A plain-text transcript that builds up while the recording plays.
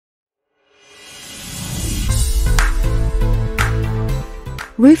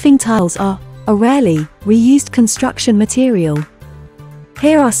Roofing tiles are a rarely reused construction material.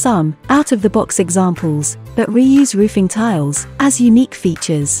 Here are some out-of-the-box examples that reuse roofing tiles as unique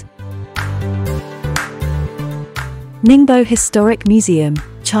features. NINGBO Historic Museum,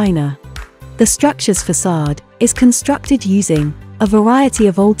 China. The structure's facade is constructed using a variety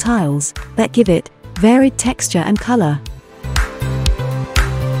of old tiles that give it varied texture and color.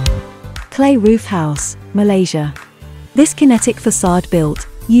 Clay Roof House, Malaysia. This kinetic facade built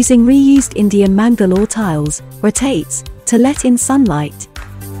using reused Indian Mangalore tiles rotates to let in sunlight.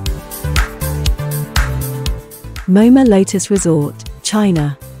 Moma Lotus Resort,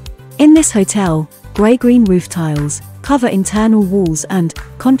 China. In this hotel, grey-green roof tiles cover internal walls and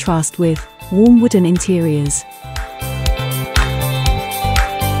contrast with warm wooden interiors.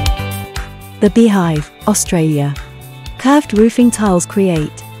 The Beehive, Australia. Curved roofing tiles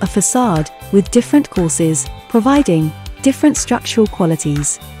create a facade with different courses, providing different structural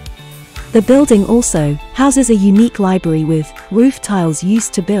qualities. The building also houses a unique library with roof tiles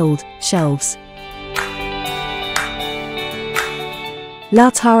used to build shelves.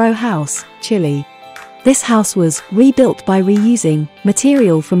 Lautaro House, Chile. This house was rebuilt by reusing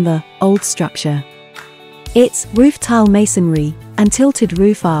material from the old structure. Its roof tile masonry and tilted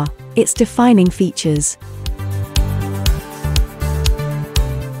roof are its defining features.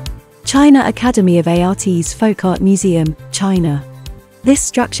 China Academy of Arts Folk Art Museum, China. This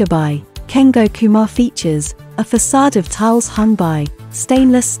structure by Kengo Kumar features a facade of tiles hung by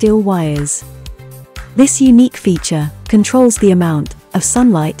stainless steel wires. This unique feature controls the amount of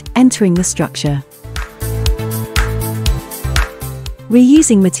sunlight entering the structure.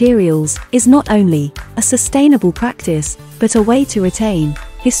 Reusing materials is not only a sustainable practice, but a way to retain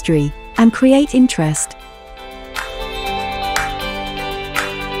history and create interest.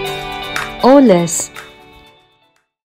 Olous